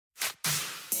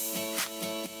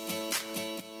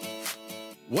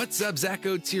What's up, Zach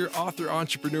Oates here, author,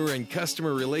 entrepreneur, and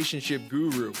customer relationship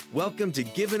guru. Welcome to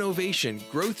Give an Ovation,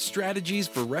 growth strategies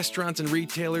for restaurants and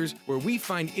retailers, where we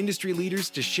find industry leaders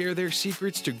to share their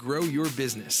secrets to grow your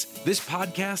business. This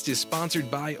podcast is sponsored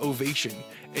by Ovation,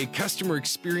 a customer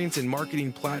experience and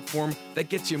marketing platform that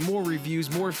gets you more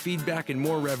reviews, more feedback, and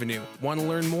more revenue. Want to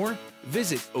learn more?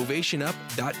 Visit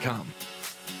ovationup.com.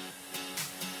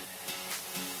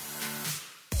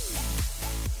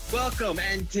 Welcome,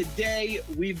 and today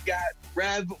we've got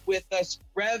Rev with us.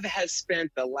 Rev has spent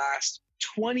the last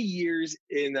 20 years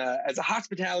as a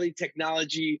hospitality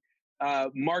technology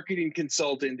marketing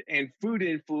consultant and food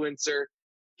influencer.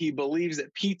 He believes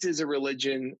that pizza is a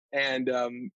religion, and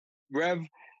Rev,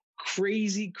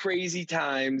 crazy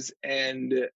times.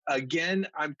 And again,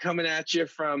 I'm coming at you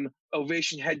from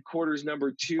Ovation headquarters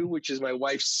number 2, which is my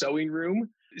wife's sewing room.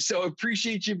 So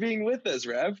appreciate you being with us,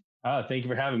 Rev. Oh, thank you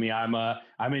for having me. I'm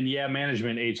in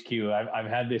Management HQ. I've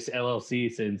had this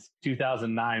LLC since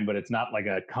 2009, but it's not like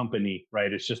a company,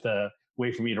 right? It's just a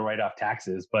way for me to write off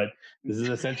taxes. But this is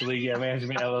essentially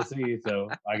Management LLC. So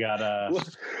I got a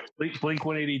Blink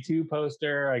 182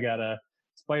 poster. I got a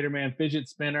Spider-Man fidget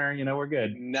spinner. You know, we're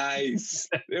good. Nice.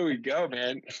 There we go,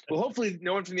 man. Well, hopefully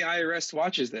no one from the IRS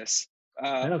watches this.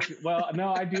 No,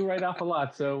 I do write off a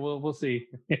lot, so we'll see.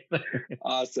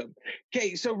 Awesome.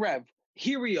 Okay, so Rev,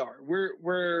 here we are.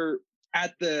 We're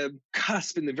at the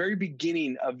cusp, in the very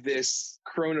beginning of this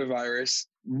coronavirus.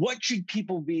 What should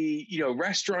people be,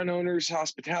 restaurant owners,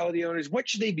 hospitality owners, what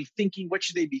should they be thinking? What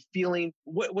should they be feeling?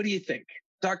 What do you think?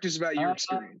 Talk to us about your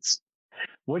experience.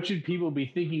 What should people be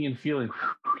thinking and feeling?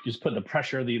 Just put the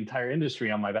pressure of the entire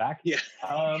industry on my back. Yeah.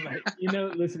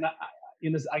 Listen,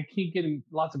 I keep getting,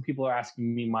 lots of people are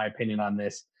asking me my opinion on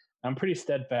this. I'm pretty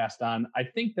steadfast on, I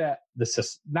think that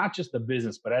not just the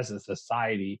business, but as a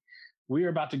society, we are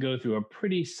about to go through a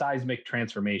pretty seismic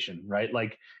transformation, right?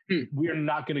 Like we are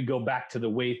not going to go back to the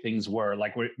way things were.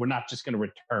 Like we're not just going to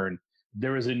return.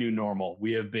 There is a new normal.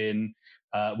 We are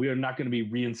not going to be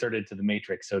reinserted to the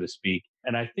matrix, so to speak.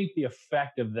 And I think the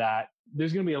effect of that,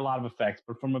 there's going to be a lot of effects,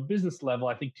 but from a business level,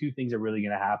 I think two things are really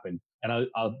going to happen. And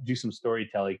I'll do some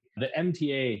storytelling. The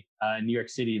MTA in New York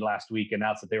City last week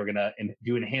announced that they were going to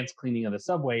do enhanced cleaning of the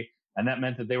subway. And that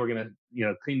meant that they were going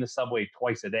to, clean the subway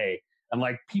twice a day. And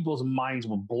like people's minds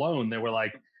were blown. They were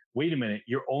like, wait a minute,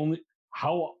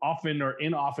 how often or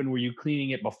inoften were you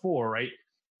cleaning it before, right?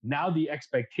 Now the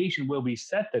expectation will be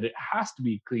set that it has to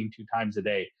be cleaned 2 times a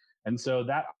day. And so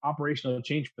that operational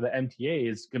change for the MTA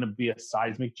is going to be a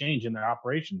seismic change in their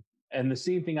operation. And the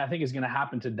same thing I think is going to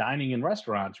happen to dining in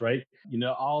restaurants, right?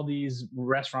 All these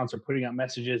restaurants are putting out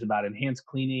messages about enhanced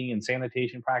cleaning and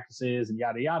sanitation practices and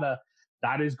yada, yada.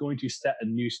 That is going to set a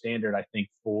new standard, I think,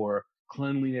 for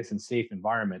cleanliness and safe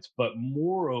environments. But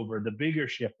moreover, the bigger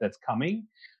shift that's coming,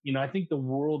 I think the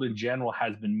world in general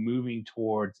has been moving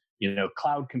towards,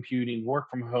 cloud computing, work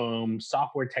from home,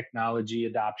 software technology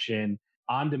adoption,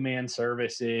 on-demand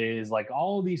services, like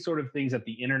all these sort of things that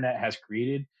the internet has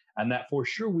created. And that for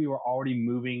sure we were already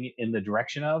moving in the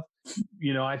direction of,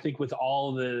 I think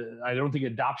I don't think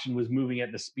adoption was moving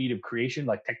at the speed of creation.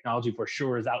 Like technology for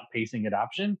sure is outpacing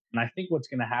adoption. And I think what's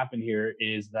going to happen here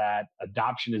is that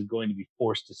adoption is going to be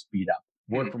forced to speed up.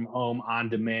 Work from home, on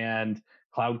demand,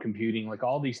 cloud computing, like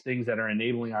all these things that are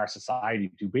enabling our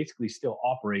society to basically still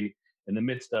operate in the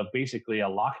midst of basically a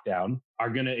lockdown are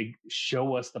going to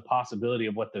show us the possibility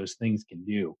of what those things can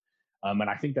do. And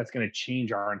I think that's going to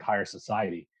change our entire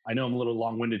society. I know I'm a little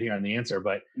long-winded here on the answer,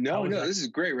 but this is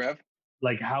great, Rev.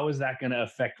 Like, how is that going to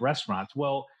affect restaurants?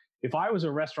 Well, if I was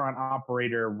a restaurant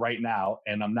operator right now,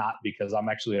 and I'm not because I'm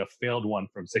actually a failed one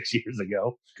from 6 years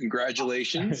ago.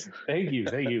 Congratulations. Thank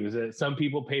you. Some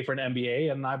people pay for an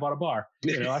MBA and I bought a bar.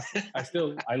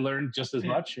 I learned just as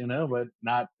much, but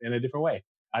not in a different way.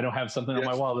 I don't have something on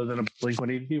my wall other than a Blink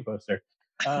 182 poster.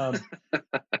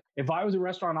 If I was a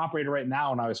restaurant operator right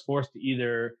now and I was forced to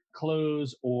either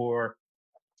close or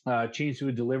change to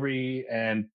a delivery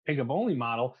and pickup only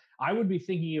model, I would be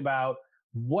thinking about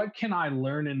what can I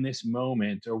learn in this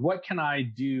moment, or what can I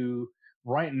do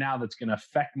right now that's going to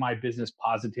affect my business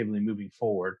positively moving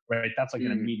forward, right? That's like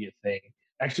an immediate thing.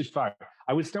 Actually, sorry,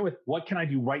 I would start with what can I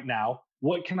do right now?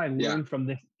 What can I learn from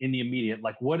this in the immediate?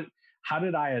 Like how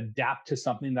did I adapt to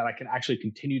something that I can actually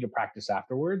continue to practice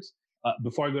afterwards?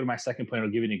 Before I go to my second point, I'll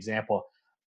give you an example.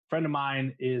 A friend of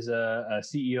mine is a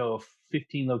CEO of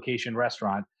 15 location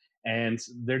restaurant, and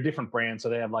they're different brands. So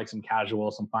they have like some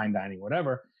casual, some fine dining,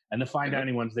 whatever. And the fine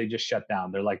dining ones, they just shut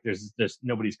down. They're like, there's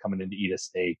nobody's coming in to eat a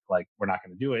steak. Like, we're not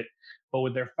going to do it. But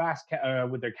with their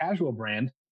with their casual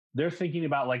brand, they're thinking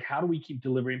about like, how do we keep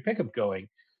delivery and pickup going?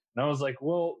 And I was like,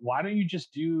 well, why don't you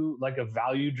just do like a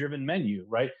value driven menu,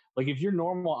 right? Like if your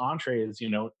normal entree is,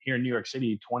 here in New York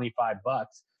City, $25,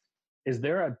 is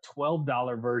there a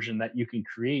 $12 version that you can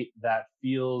create that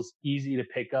feels easy to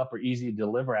pick up or easy to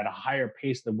deliver at a higher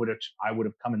pace than which I would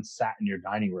have come and sat in your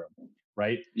dining room,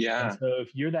 right? And Yeah. so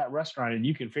if you're that restaurant and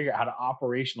you can figure out how to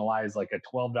operationalize like a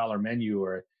 $12 menu,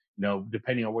 or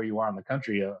depending on where you are in the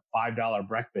country, a $5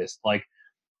 breakfast, like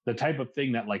the type of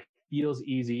thing that like feels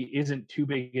easy, isn't too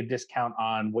big a discount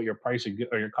on what your price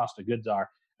or your cost of goods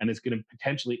are, and it's going to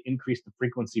potentially increase the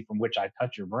frequency from which I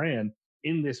touch your brand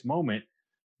in this moment,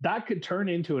 that could turn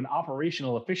into an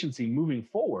operational efficiency moving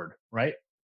forward, right?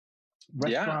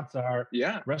 Yeah. Restaurants are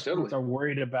Yeah. restaurants Totally. are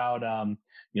worried about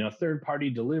third party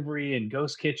delivery and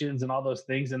ghost kitchens and all those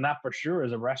things, and that for sure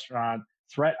is a restaurant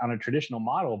threat on a traditional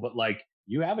model. But like,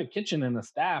 you have a kitchen and a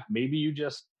staff, maybe you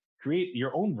just create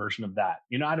your own version of that.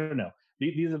 I don't know.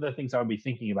 These are the things I would be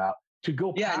thinking about to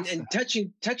go Yeah. And, past and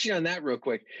that. touching on that real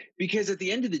quick, because at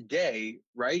the end of the day,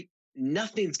 right,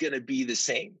 nothing's going to be the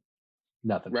same.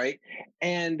 Nothing. Right.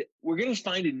 And we're going to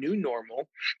find a new normal,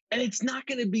 and it's not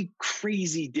going to be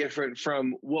crazy different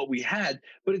from what we had,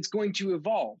 but it's going to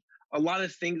evolve. A lot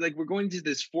of things, like we're going to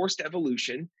this forced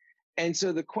evolution. And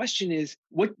so the question is,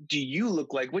 what do you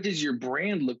look like? What does your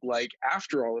brand look like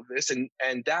after all of this? And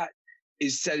that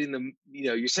is setting the,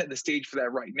 you're setting the stage for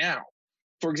that right now.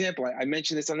 For example, I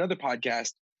mentioned this on another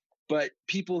podcast, but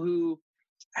people who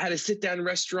had a sit-down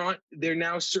restaurant, they're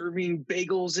now serving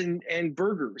bagels and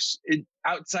burgers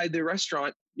outside their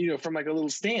restaurant, from like a little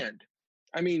stand.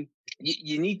 I mean,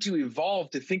 you need to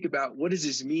evolve to think about what does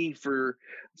this mean for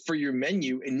your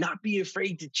menu, and not be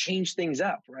afraid to change things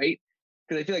up, right?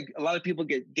 Because I feel like a lot of people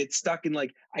get stuck in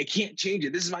like, I can't change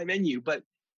it, this is my menu, but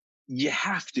you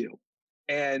have to,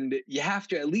 and you have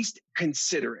to at least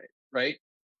consider it, right?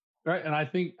 Right. And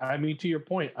I mean, to your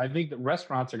point, I think that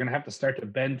restaurants are going to have to start to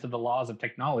bend to the laws of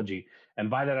technology. And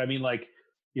by that, I mean, like,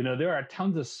 there are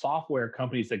tons of software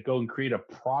companies that go and create a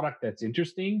product that's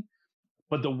interesting,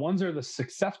 but the ones that are the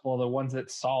successful are the ones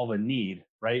that solve a need,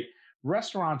 right?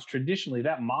 Restaurants, traditionally,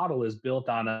 that model is built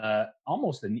on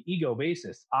almost an ego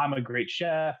basis. I'm a great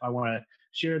chef. I want to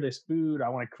share this food. I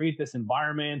want to create this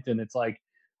environment. And it's like,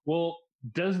 well,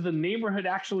 does the neighborhood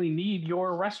actually need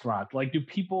your restaurant? Like, do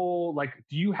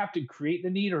you have to create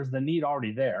the need, or is the need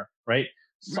already there? Right. Right.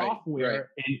 Software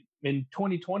in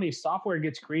 2020, software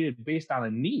gets created based on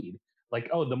a need. Like,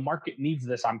 oh, the market needs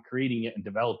this. I'm creating it and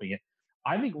developing it.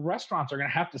 I think restaurants are going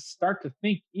to have to start to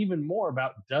think even more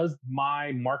about, does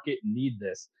my market need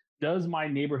this? Does my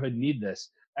neighborhood need this?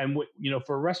 And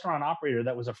for a restaurant operator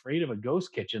that was afraid of a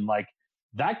ghost kitchen, like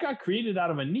that got created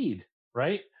out of a need,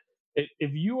 right?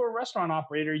 If you are a restaurant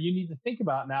operator, you need to think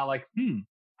about now, like,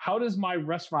 how does my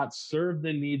restaurant serve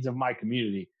the needs of my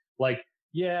community? Like,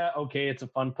 yeah, okay, it's a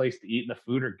fun place to eat and the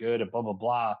food are good and blah, blah,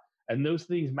 blah. And those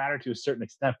things matter to a certain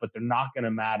extent, but they're not going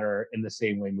to matter in the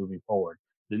same way moving forward.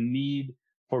 The need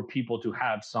for people to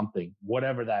have something,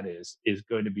 whatever that is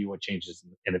going to be what changes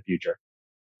in the future.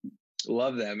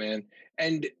 Love that, man.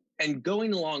 And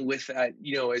going along with that,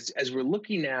 as we're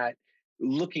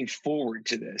looking forward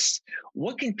to this,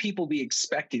 what can people be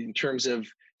expecting in terms of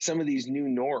some of these new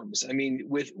norms? I mean,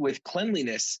 with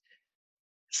cleanliness,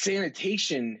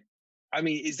 sanitation, I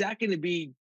mean, is that going to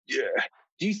be,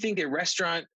 do you think that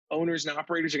restaurant owners and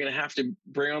operators are going to have to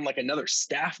bring on like another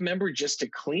staff member just to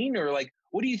clean? Or like,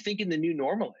 what do you think in the new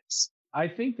normal is? I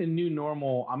think the new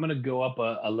normal, I'm going to go up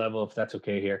a level if that's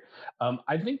okay here.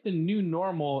 I think the new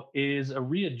normal is a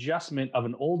readjustment of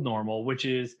an old normal, which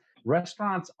is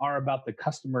restaurants are about the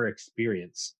customer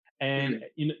experience. And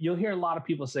you'll hear a lot of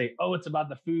people say, oh, it's about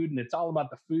the food, and it's all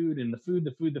about the food and the food,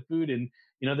 the food, the food. And,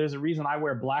 there's a reason I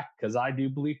wear black, because I do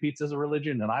believe pizza is a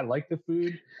religion and I like the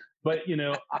food. But,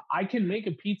 I can make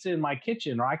a pizza in my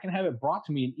kitchen, or I can have it brought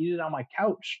to me and eat it on my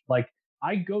couch. Like,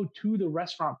 I go to the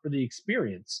restaurant for the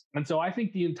experience. And so I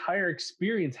think the entire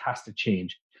experience has to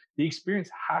change. The experience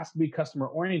has to be customer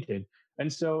oriented.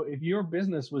 And so if your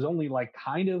business was only like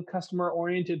kind of customer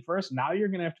oriented first, now you're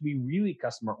going to have to be really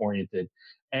customer oriented.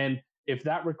 And if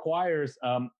that requires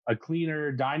a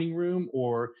cleaner dining room,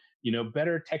 or,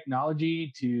 better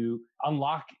technology to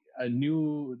unlock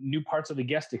new parts of the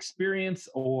guest experience,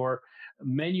 or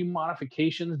menu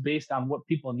modifications based on what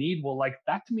people need, well, like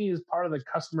that to me is part of the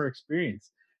customer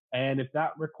experience. And if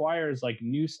that requires like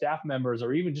new staff members,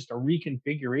 or even just a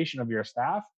reconfiguration of your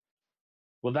staff,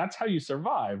 well, that's how you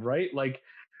survive, right? Like,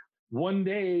 one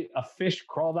day a fish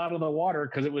crawled out of the water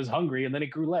because it was hungry, and then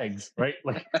it grew legs, right?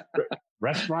 Like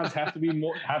restaurants have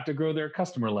to grow their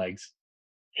customer legs.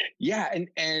 Yeah.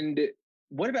 And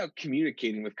what about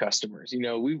communicating with customers?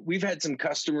 We've had some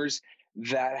customers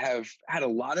that have had a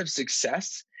lot of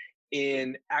success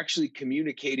in actually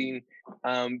communicating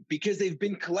because they've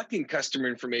been collecting customer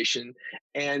information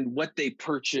and what they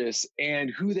purchase and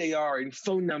who they are and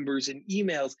phone numbers and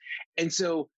emails. And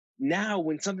so now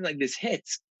when something like this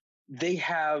hits, they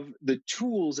have the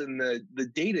tools and the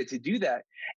data to do that.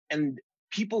 And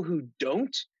people who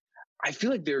don't, I feel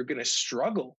like they're going to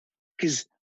struggle because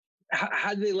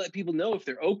how do they let people know if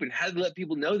they're open? How do they let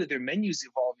people know that their menu's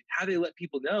evolving? How do they let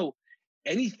people know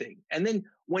anything? And then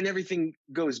when everything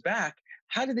goes back,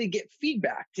 how do they get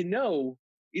feedback to know,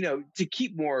 to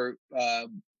keep more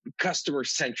customer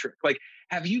centric? Like,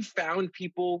 have you found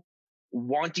people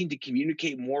wanting to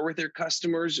communicate more with their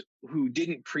customers who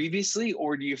didn't previously,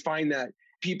 or do you find that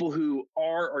people who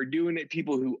are doing it,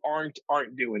 people who aren't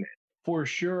doing it? For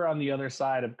sure, on the other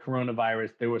side of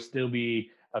coronavirus, there will still be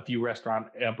a few restaurant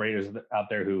operators out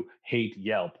there who hate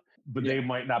Yelp, but they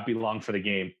might not be long for the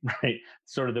game, right?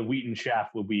 Sort of the wheat and chaff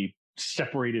will be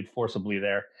separated forcibly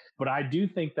there. But I do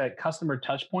think that customer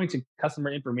touch points and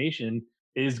customer information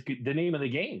is the name of the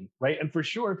game, right? And for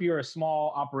sure, if you're a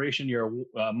small operation, you're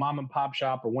a mom and pop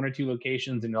shop or one or two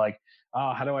locations, and you're like,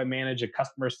 oh, how do I manage a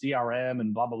customer CRM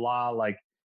and blah, blah, blah? Like,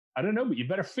 I don't know, but you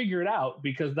better figure it out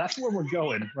because that's where we're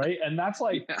going, right? And that's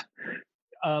like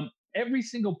every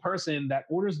single person that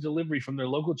orders delivery from their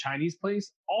local Chinese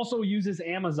place also uses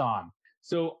Amazon.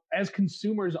 So as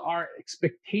consumers, our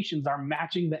expectations are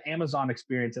matching the Amazon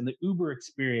experience and the Uber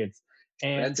experience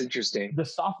and that's interesting, the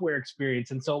software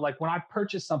experience. And so like when I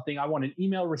purchase something, I want an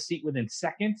email receipt within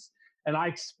seconds, and I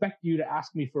expect you to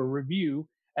ask me for a review.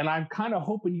 And I'm kind of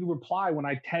hoping you reply when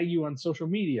I tag you on social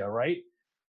media, right?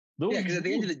 Because at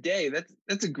the end of the day,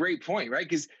 that's a great point, right?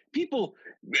 Because people,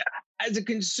 as a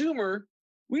consumer,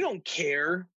 we don't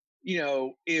care,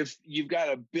 if you've got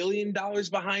 $1 billion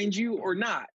behind you or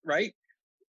not, right?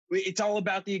 It's all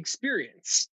about the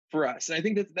experience for us. And I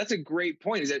think that's a great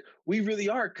point, is that we really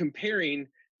are comparing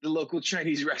the local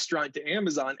Chinese restaurant to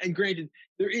Amazon. And granted,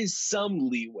 there is some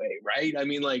leeway, right? I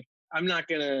mean, like, I'm not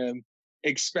going to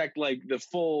expect like the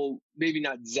full, maybe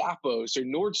not Zappos or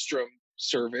Nordstrom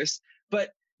service,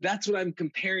 but that's what I'm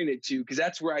comparing it to, because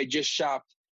that's where I just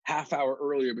shopped half hour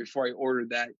earlier before I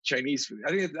ordered that Chinese food. I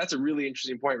think that's a really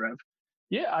interesting point, Rev.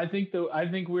 Yeah, I think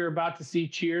we're about to see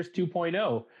Cheers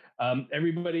 2.0.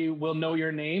 Everybody will know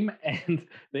your name, and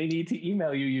they need to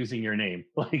email you using your name.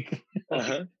 Like,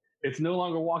 it's no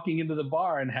longer walking into the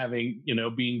bar and having,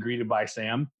 being greeted by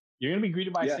Sam. You're going to be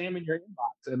greeted by Sam in your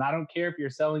inbox. And I don't care if you're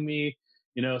selling me,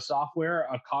 software,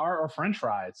 a car, or French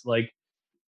fries. Like,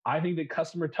 I think that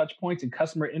customer touch points and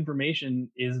customer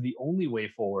information is the only way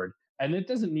forward. And it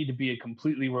doesn't need to be a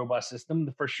completely robust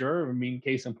system for sure. I mean,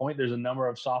 case in point, there's a number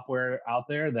of software out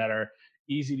there that are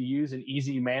easy to use and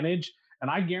easy to manage.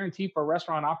 And I guarantee for a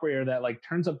restaurant operator that like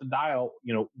turns up the dial,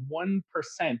 1%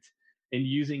 in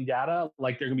using data,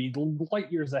 like they're going to be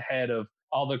light years ahead of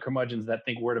all the curmudgeons that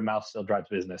think word of mouth still drives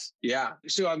business. Yeah.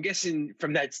 So I'm guessing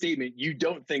from that statement, you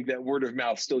don't think that word of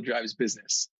mouth still drives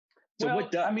business. So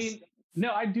what does? I mean,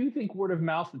 no, I do think word of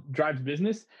mouth drives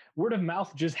business. Word of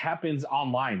mouth just happens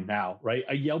online now, right?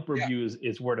 A Yelp review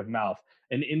is word of mouth.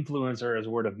 An influencer is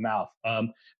word of mouth.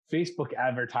 Facebook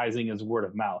advertising is word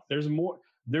of mouth. There's more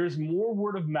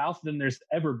word of mouth than there's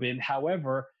ever been.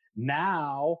 However,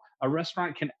 now a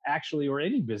restaurant can actually, or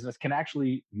any business can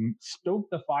actually stoke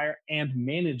the fire and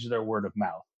manage their word of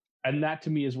mouth. And that to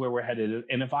me is where we're headed.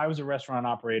 And if I was a restaurant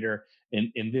operator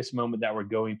in this moment that we're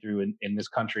going through in this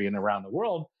country and around the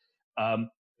world,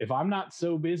 if I'm not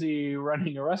so busy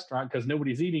running a restaurant because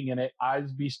nobody's eating in it,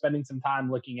 I'd be spending some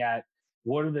time looking at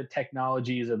what are the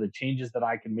technologies or the changes that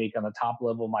I can make on the top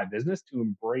level of my business to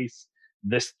embrace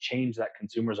this change that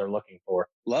consumers are looking for.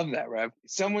 Love that, Rev.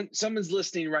 Someone's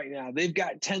listening right now. They've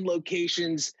got 10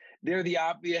 locations. They're the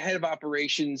head of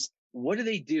operations. What do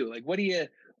they do? Like,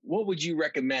 what would you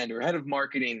recommend, or head of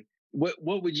marketing? What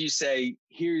would you say?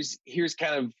 Here's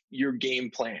kind of your game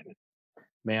plan.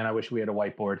 Man, I wish we had a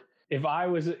whiteboard. If I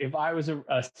was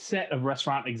a set of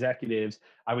restaurant executives,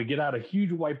 I would get out a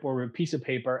huge whiteboard with a piece of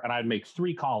paper, and I'd make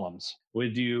 3 columns. I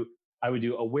would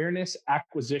do awareness,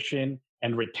 acquisition,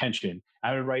 and retention.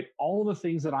 I would write all the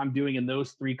things that I'm doing in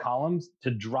those 3 columns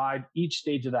to drive each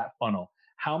stage of that funnel.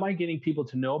 How am I getting people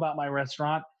to know about my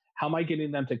restaurant? How am I getting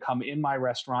them to come in my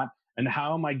restaurant? And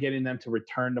how am I getting them to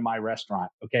return to my restaurant?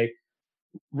 Okay.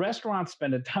 Restaurants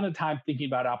spend a ton of time thinking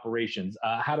about operations.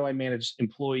 How do I manage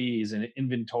employees and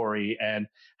inventory? And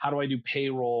how do I do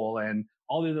payroll and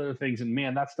all these other things? And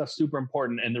man, that stuff's super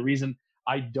important. And the reason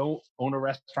I don't own a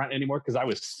restaurant anymore, because I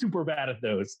was super bad at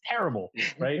those. Terrible,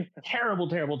 right? Terrible.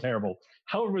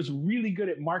 However, I was really good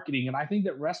at marketing. And I think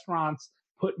that restaurants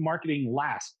put marketing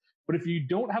last. But if you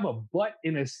don't have a butt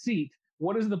in a seat,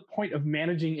 what is the point of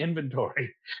managing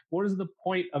inventory? What is the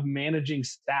point of managing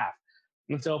staff?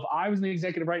 And so if I was an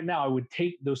executive right now, I would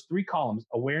take those 3 columns: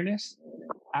 awareness,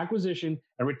 acquisition,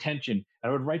 and retention. And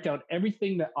I would write down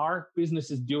everything that our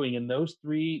business is doing in those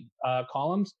 3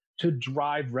 columns to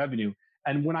drive revenue.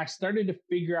 And when I started to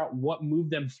figure out what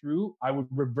moved them through, I would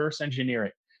reverse engineer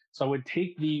it. So I would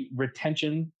take the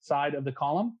retention side of the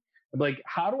column and be like,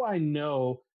 how do I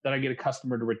know that I get a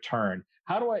customer to return?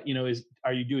 How do I,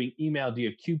 are you doing email? Do you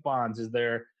have coupons? Is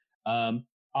there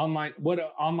online, what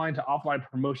online to offline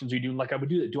promotions are you doing? Like I would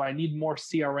do that. Do I need more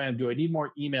CRM? Do I need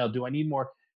more email? Do I need more?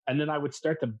 And then I would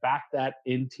start to back that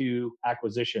into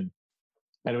acquisition.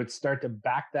 And I would start to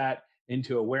back that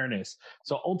into awareness.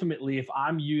 So ultimately, if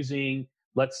I'm using,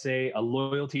 let's say, a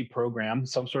loyalty program,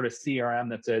 some sort of CRM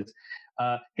that says,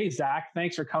 hey, Zach,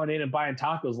 thanks for coming in and buying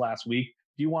tacos last week.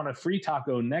 Do you want a free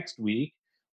taco next week?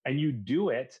 And you do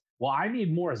it. Well, I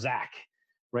need more Zach,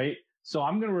 right? So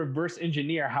I'm going to reverse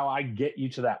engineer how I get you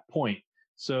to that point.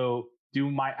 So do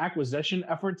my acquisition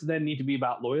efforts then need to be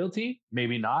about loyalty?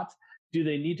 Maybe not. Do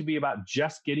they need to be about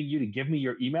just getting you to give me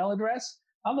your email address?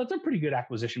 Oh, that's a pretty good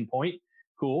acquisition point.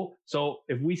 Cool. So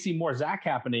if we see more Zach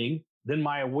happening, then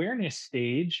my awareness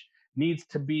stage needs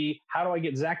to be, how do I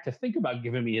get Zach to think about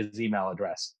giving me his email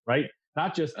address, right?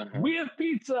 Not just, we have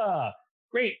pizza.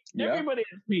 Great. Yeah. Everybody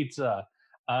has pizza.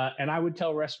 And I would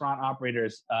tell restaurant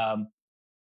operators, I'm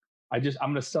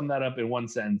going to sum that up in one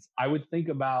sentence. I would think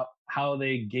about how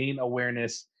they gain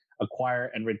awareness,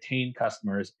 acquire, and retain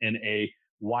customers in a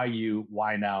why you,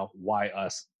 why now, why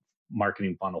us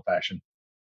marketing funnel fashion.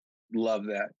 Love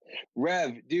that.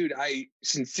 Rev, dude, I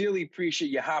sincerely appreciate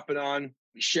you hopping on,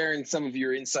 sharing some of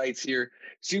your insights here.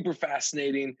 Super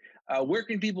fascinating. Where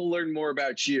can people learn more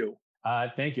about you?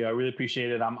 Thank you. I really appreciate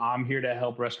it. I'm here to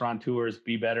help restaurateurs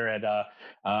be better at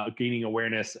gaining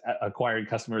awareness, acquiring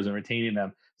customers, and retaining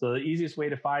them. So the easiest way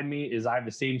to find me is I have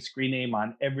the same screen name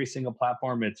on every single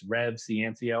platform. It's Rev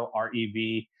Ciancio,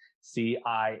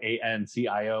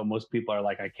 REVCIANCIO. Most people are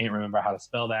like, I can't remember how to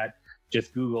spell that.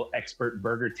 Just Google Expert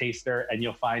Burger Taster and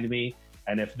you'll find me.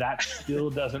 And if that still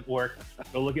doesn't work,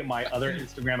 go look at my other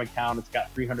Instagram account. It's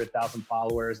got 300,000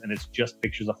 followers and it's just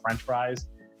pictures of French fries.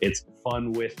 It's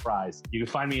fun with fries. You can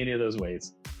find me any of those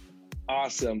ways.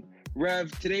 Awesome.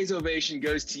 Rev, today's ovation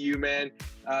goes to you, man.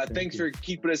 Thanks for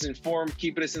keeping us informed,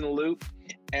 keeping us in the loop.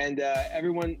 And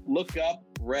everyone, look up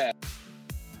Rev.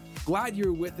 Glad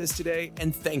you're with us today,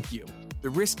 and thank you. The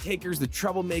risk takers, the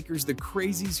troublemakers, the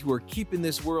crazies who are keeping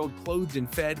this world clothed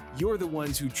and fed, you're the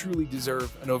ones who truly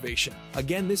deserve an ovation.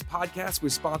 Again, this podcast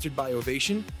was sponsored by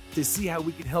Ovation. To see how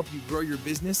we can help you grow your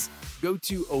business, go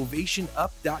to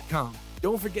ovationup.com.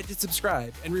 Don't forget to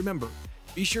subscribe, and remember,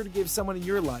 be sure to give someone in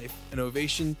your life an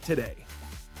ovation today.